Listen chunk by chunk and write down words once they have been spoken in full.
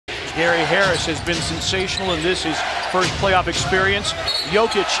Gary Harris has been sensational in this, his first playoff experience.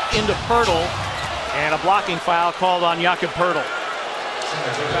 Jokic into Pirtle, and a blocking foul called on Jakob Pirtle.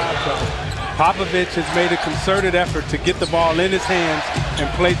 Popovich has made a concerted effort to get the ball in his hands and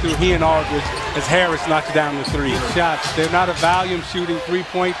play through he and Aldridge as Harris knocks down the three. Shots. They're not a volume shooting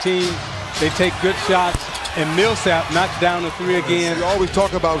three-point team. They take good shots, and Millsap knocks down the three again. We always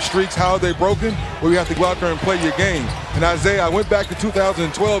talk about streaks, how are they broken? Well, you have to go out there and play your game. And Isaiah, I went back to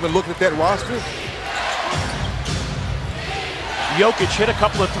 2012 and looked at that roster. Jokic hit a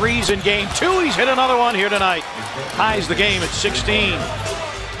couple of threes in game 2. He's hit another one here tonight. Ties the game at 16.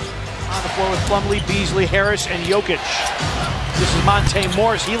 On the floor with Plumlee, Beasley, Harris, and Jokic. This is Monte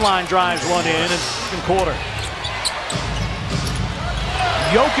Morris. He line drives one in the second quarter.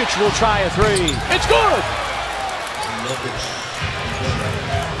 Jokic will try a three. It's good!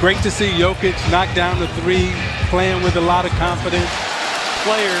 Great to see Jokic knock down the three, playing with a lot of confidence.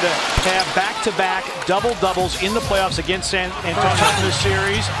 Player to have back-to-back double-doubles in the playoffs against San Antonio in this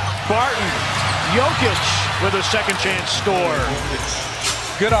series. Barton, Jokic with a second-chance score.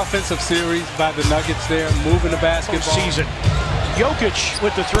 Good offensive series by the Nuggets there, moving the basketball. Season. Jokic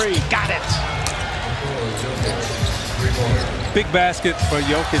with the three. Got it. Big basket for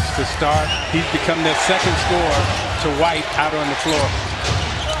Jokic to start. He's become their second scorer to White out on the floor.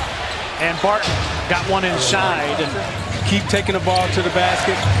 And Barton got one inside. Keep taking the ball to the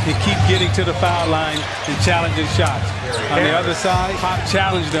basket and keep getting to the foul line and challenging shots. On the other side, Pop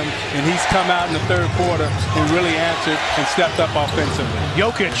challenged him, and he's come out in the third quarter and really answered and stepped up offensively.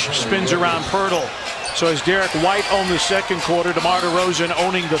 Jokic spins around Pirtle. So as Derrick White owned the second quarter, DeMar DeRozan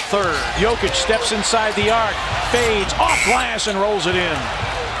owning the third. Jokic steps inside the arc, fades off glass and rolls it in.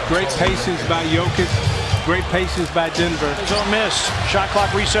 Great patience by Jokic. Great patience by Denver. Don't miss. Shot clock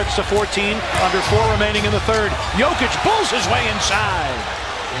resets to 14. Under 4 remaining in the third. Jokic pulls his way inside.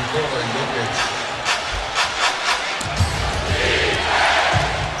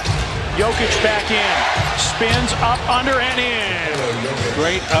 Jokic back in. Spins up, under, and in.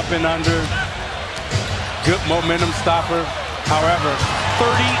 Great up and under. Good momentum stopper. However,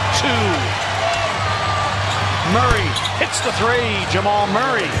 32. Murray hits the three. Jamal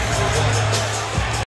Murray.